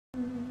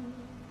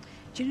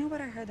Do you know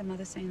what I heard the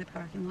mother say in the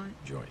parking lot?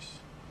 Joyce.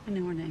 I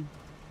know her name.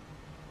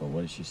 Well,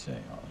 what did she say,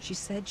 Ollie? She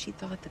said she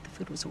thought that the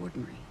food was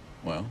ordinary.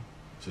 Well,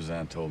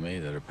 Suzanne told me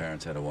that her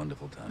parents had a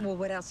wonderful time. Well,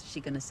 what else is she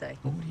gonna say?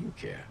 Well, what do you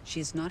care? She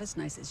is not as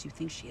nice as you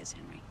think she is,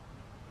 Henry.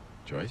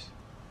 Joyce?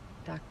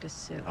 Dr.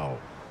 Sue. Oh,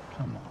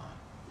 come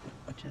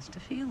on. Just a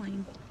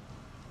feeling.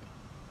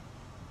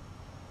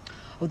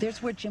 Oh,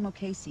 there's where Jim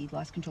O'Casey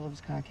lost control of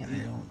his car,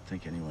 Kevin. I don't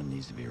think anyone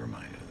needs to be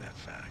reminded of that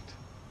fact.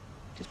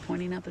 Just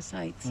pointing out the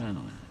sights. Well,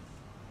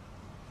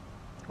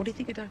 What do you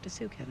think of Dr.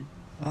 Sue, Kevin?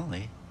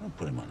 Ollie, don't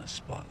put him on a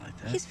spot like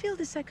that. His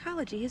field is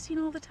psychology. He's seen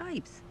all the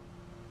types.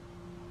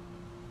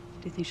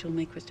 Do you think she'll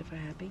make Christopher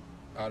happy?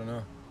 I don't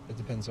know. It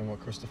depends on what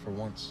Christopher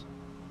wants.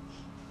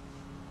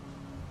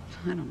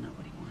 I don't know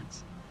what he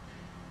wants.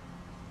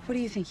 What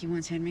do you think he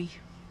wants, Henry?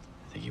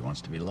 I think he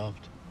wants to be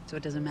loved. So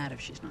it doesn't matter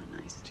if she's not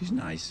nice. She's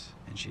nice,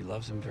 and she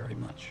loves him very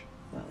much.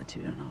 Well, the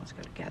two don't always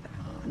go together.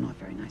 I'm not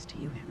very nice to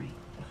you, Henry.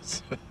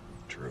 That's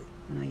true.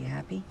 And are you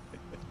happy?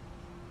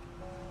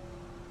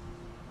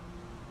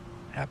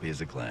 Happy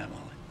as a clam,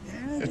 Ollie.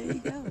 Yeah, there you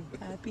go.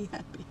 Happy,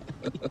 happy,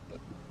 happy.